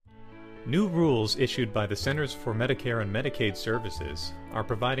New rules issued by the Centers for Medicare and Medicaid Services are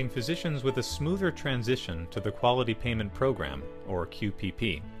providing physicians with a smoother transition to the Quality Payment Program, or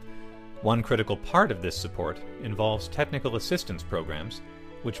QPP. One critical part of this support involves technical assistance programs,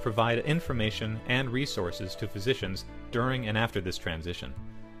 which provide information and resources to physicians during and after this transition.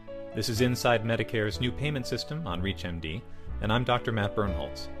 This is inside Medicare's new payment system on ReachMD, and I'm Dr. Matt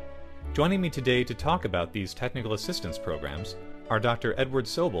Birnholz. Joining me today to talk about these technical assistance programs are Dr. Edward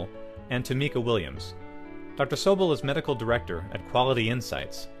Sobel and Tamika Williams. Dr. Sobel is Medical Director at Quality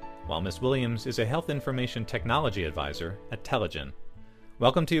Insights, while Ms. Williams is a Health Information Technology Advisor at Telegen.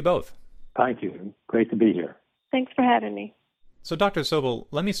 Welcome to you both. Thank you. Great to be here. Thanks for having me. So, Dr. Sobel,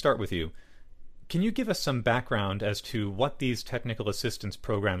 let me start with you. Can you give us some background as to what these technical assistance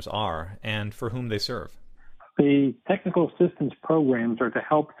programs are and for whom they serve? The technical assistance programs are to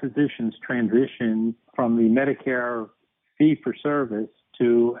help physicians transition from the Medicare fee-for-service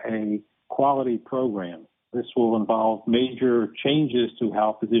to a quality program. This will involve major changes to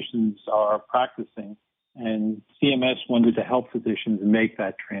how physicians are practicing, and CMS wanted to help physicians make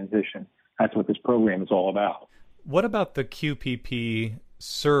that transition. That's what this program is all about. What about the QPP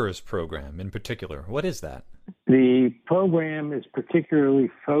SIRS program in particular? What is that? The program is particularly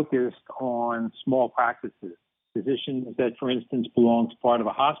focused on small practices. Physicians that, for instance, belong to part of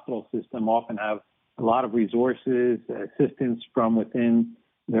a hospital system often have a lot of resources, assistance from within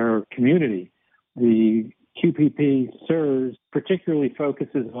their community. The QPP SIRS particularly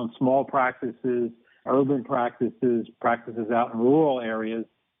focuses on small practices, urban practices, practices out in rural areas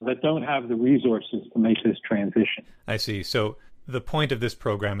that don't have the resources to make this transition. I see. So the point of this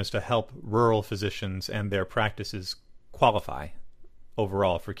program is to help rural physicians and their practices qualify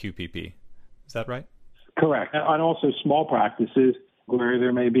overall for QPP. Is that right? Correct. And also small practices where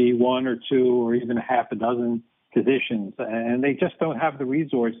there may be one or two or even half a dozen physicians, and they just don't have the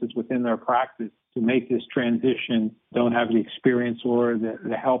resources within their practice to make this transition, don't have the experience or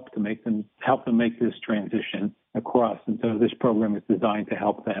the help to help them make this transition across. And so this program is designed to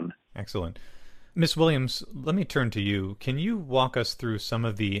help them. Excellent. Ms. Williams, let me turn to you. Can you walk us through some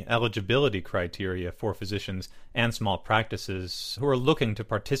of the eligibility criteria for physicians and small practices who are looking to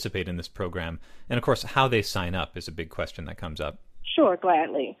participate in this program? And of course, how they sign up is a big question that comes up. Sure,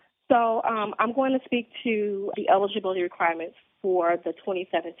 gladly. So I'm going to speak to the eligibility requirements for the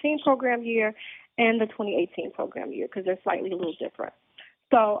 2017 program year and the 2018 program year because they're slightly a little different.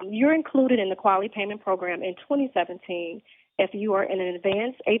 So you're included in the Quality Payment Program in 2017 if you are in an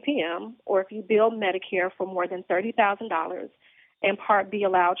advanced APM or if you bill Medicare for more than $30,000 and Part B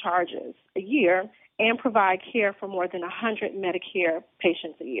allowed charges a year and provide care for more than 100 Medicare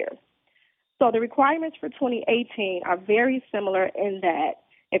patients a year. So the requirements for 2018 are very similar in that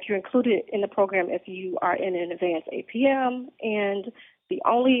if you're included in the program if you are in an advanced APM, and the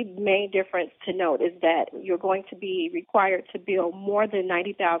only main difference to note is that you're going to be required to bill more than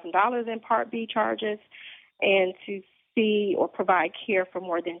 $90,000 in Part B charges and to see or provide care for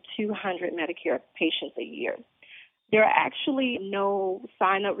more than 200 Medicare patients a year. There are actually no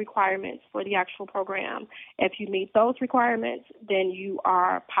sign-up requirements for the actual program. If you meet those requirements, then you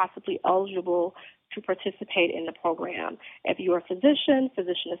are possibly eligible to participate in the program. If you are a physician,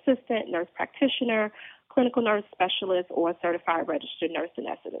 physician assistant, nurse practitioner, clinical nurse specialist, or a certified registered nurse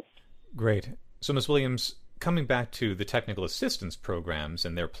anesthetist. Great. So, Ms. Williams, coming back to the technical assistance programs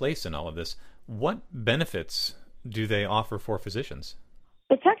and their place in all of this, what benefits do they offer for physicians?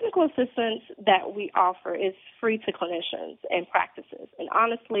 The technical assistance that we offer is free to clinicians and practices. And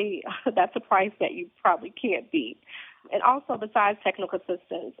honestly, that's a price that you probably can't beat. And also, besides technical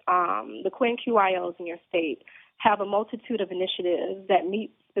assistance, the Quinn QIOs in your state have a multitude of initiatives that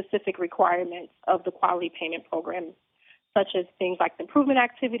meet specific requirements of the Quality Payment Program, such as things like improvement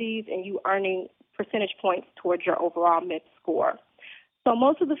activities and you earning percentage points towards your overall MIPS score. So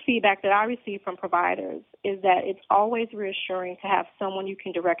most of the feedback that I receive from providers is that it's always reassuring to have someone you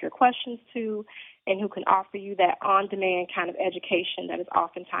can direct your questions to and who can offer you that on-demand kind of education that is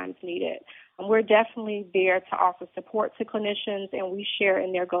oftentimes needed. And we're definitely there to offer support to clinicians, and we share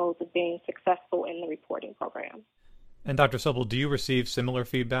in their goals of being successful in the reporting program. And Dr. Sobel, do you receive similar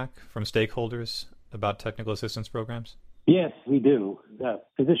feedback from stakeholders about technical assistance programs? Yes, we do.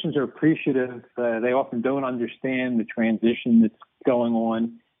 Physicians are appreciative. They often don't understand the transition that's going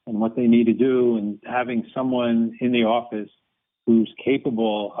on and what they need to do, and having someone in the office who's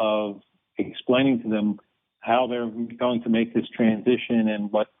capable of explaining to them how they're going to make this transition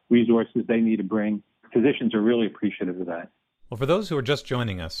and what resources they need to bring. Physicians are really appreciative of that. Well, for those who are just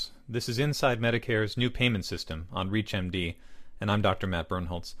joining us, this is Inside Medicare's new payment system on ReachMD, and I'm Dr. Matt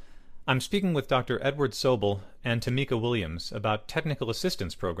Birnholz. I'm speaking with Dr. Edward Sobel and Tamika Williams about technical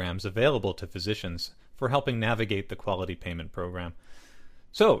assistance programs available to physicians for helping navigate the quality payment program.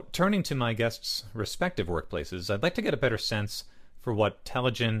 So, turning to my guests' respective workplaces, I'd like to get a better sense for what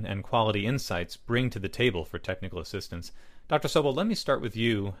Telligent and Quality Insights bring to the table for technical assistance. Dr. Sobel, let me start with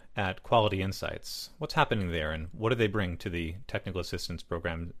you at Quality Insights. What's happening there, and what do they bring to the technical assistance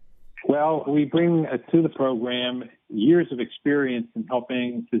program? Well, we bring to the program years of experience in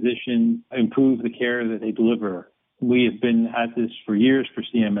helping physicians improve the care that they deliver. We have been at this for years for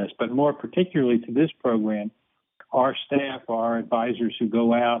CMS, but more particularly to this program, our staff, our advisors who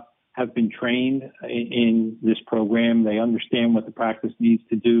go out, have been trained in this program. They understand what the practice needs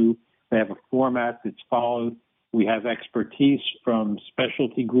to do. They have a format that's followed. We have expertise from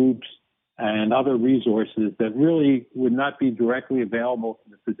specialty groups and other resources that really would not be directly available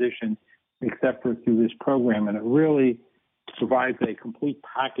to the physician except for through this program. And it really provides a complete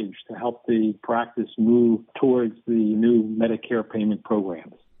package to help the practice move towards the new Medicare payment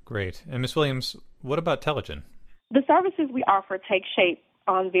programs. Great. And Ms. Williams, what about Telligent? The services we offer take shape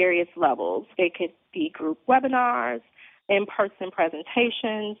on various levels. They could be group webinars, in-person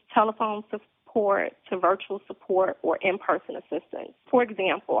presentations, telephone support to virtual support, or in-person assistance. For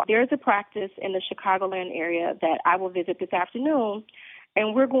example, there is a practice in the Chicagoland area that I will visit this afternoon,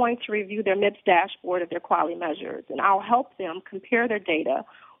 and we're going to review their MIPS dashboard of their quality measures, and I'll help them compare their data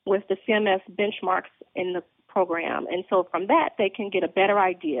with the CMS benchmarks in the program. And so from that, they can get a better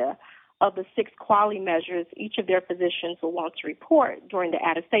idea of the 6 quality measures each of their physicians will want to report during the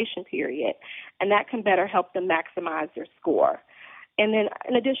attestation period, and that can better help them maximize their score. And then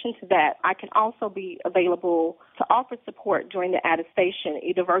in addition to that, I can also be available to offer support during the attestation,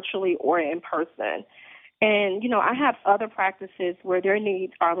 either virtually or in person. And, I have other practices where their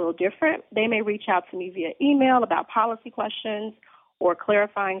needs are a little different. They may reach out to me via email about policy questions or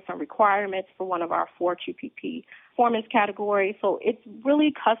clarifying some requirements for one of our 4 QPP performance categories. So it's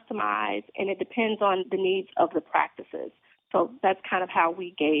really customized, and it depends on the needs of the practices. So that's kind of how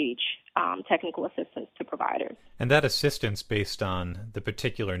we gauge technical assistance to providers. And that assistance based on the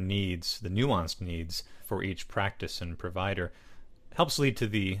particular needs, the nuanced needs for each practice and provider, helps lead to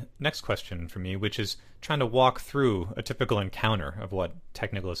the next question for me, which is trying to walk through a typical encounter of what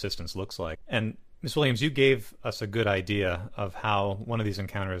technical assistance looks like. And Ms. Williams, you gave us a good idea of how one of these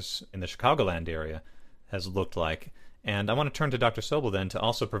encounters in the Chicagoland area has looked like. And I want to turn to Dr. Sobel then to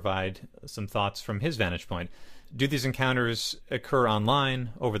also provide some thoughts from his vantage point. Do these encounters occur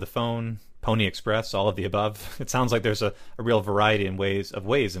online, over the phone, Pony Express, all of the above? It sounds like there's a real variety in ways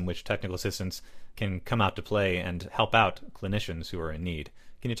in which technical assistance can come out to play and help out clinicians who are in need.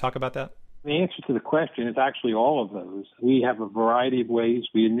 Can you talk about that? The answer to the question is actually all of those. We have a variety of ways.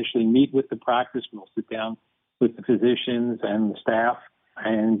 We initially meet with the practice. We'll sit down with the physicians and the staff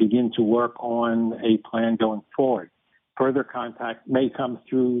and begin to work on a plan going forward. Further contact may come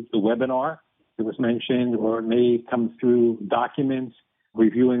through the webinar that was mentioned, or it may come through documents,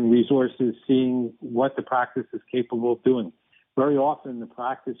 reviewing resources, seeing what the practice is capable of doing. Very often the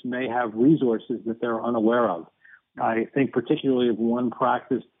practice may have resources that they're unaware of. I think particularly of one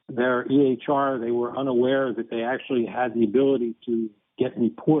practice, their EHR, they were unaware that they actually had the ability to get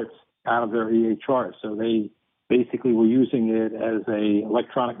reports out of their EHR. So they basically were using it as an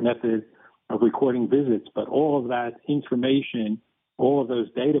electronic method of recording visits. But all of that information, all of those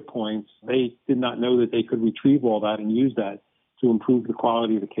data points, they did not know that they could retrieve all that and use that to improve the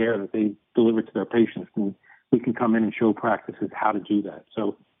quality of the care that they deliver to their patients. And we can come in and show practices how to do that.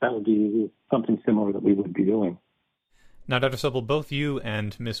 So that would be something similar that we would be doing. Now, Dr. Sobel, both you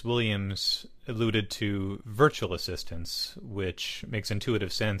and Ms. Williams alluded to virtual assistance, which makes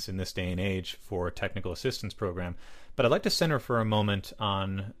intuitive sense in this day and age for a technical assistance program. But I'd like to center for a moment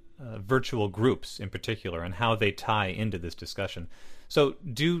on virtual groups in particular and how they tie into this discussion. So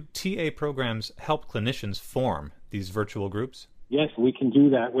do TA programs help clinicians form these virtual groups? Yes, we can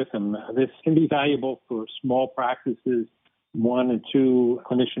do that with them. This can be valuable for small practices, 1 and 2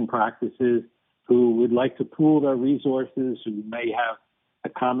 clinician practices who would like to pool their resources, who may have a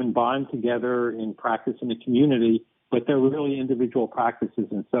common bond together in practice in the community, but they're really individual practices.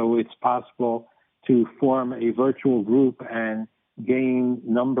 And so it's possible to form a virtual group and gain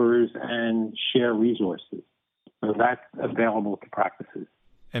numbers and share resources. So that's available to practices.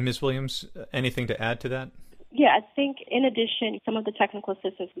 And Ms. Williams, anything to add to that? Yeah, I think in addition, some of the technical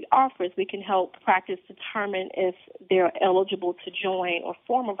assistance we offer is we can help practice determine if they're eligible to join or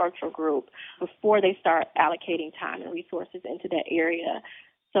form a virtual group before they start allocating time and resources into that area.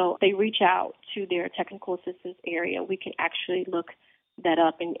 So if they reach out to their technical assistance area, we can actually look that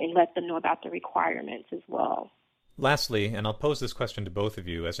up and let them know about the requirements as well. Lastly, and I'll pose this question to both of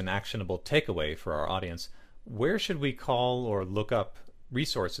you as an actionable takeaway for our audience, where should we call or look up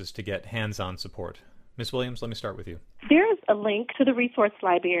resources to get hands-on support? Ms. Williams, let me start with you. There's a link to the resource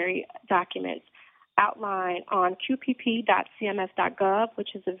library documents outlined on qpp.cms.gov, which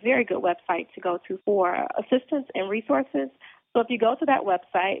is a very good website to go to for assistance and resources. So if you go to that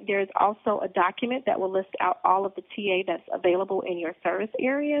website, there's also a document that will list out all of the TA that's available in your service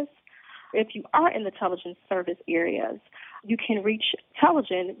areas. If you are in the Telligent service areas, you can reach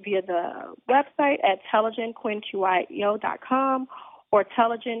Telligent via the website at telligentquinqio.com or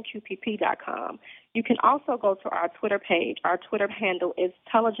telligentqpp.com. You can also go to our Twitter page. Our Twitter handle is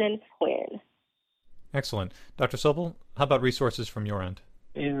telligentquin. Excellent. Dr. Sobel, how about resources from your end?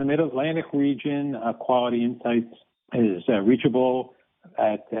 In the Mid-Atlantic region, Quality Insights is reachable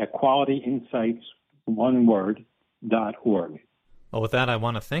at qualityinsights.org. Well, with that, I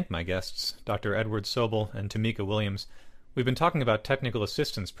want to thank my guests, Dr. Edward Sobel and Tamika Williams. We've been talking about technical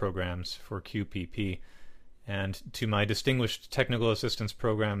assistance programs for QPP. And to my distinguished technical assistance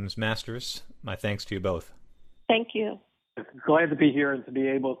programs masters, my thanks to you both. Thank you. Glad to be here and to be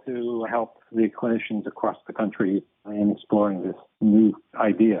able to help the clinicians across the country in exploring this new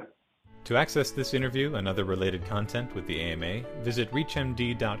idea. To access this interview and other related content with the AMA, visit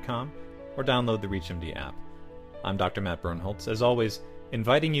ReachMD.com or download the ReachMD app. I'm Dr. Matt Bernholtz, as always,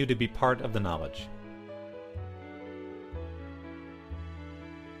 inviting you to be part of the knowledge.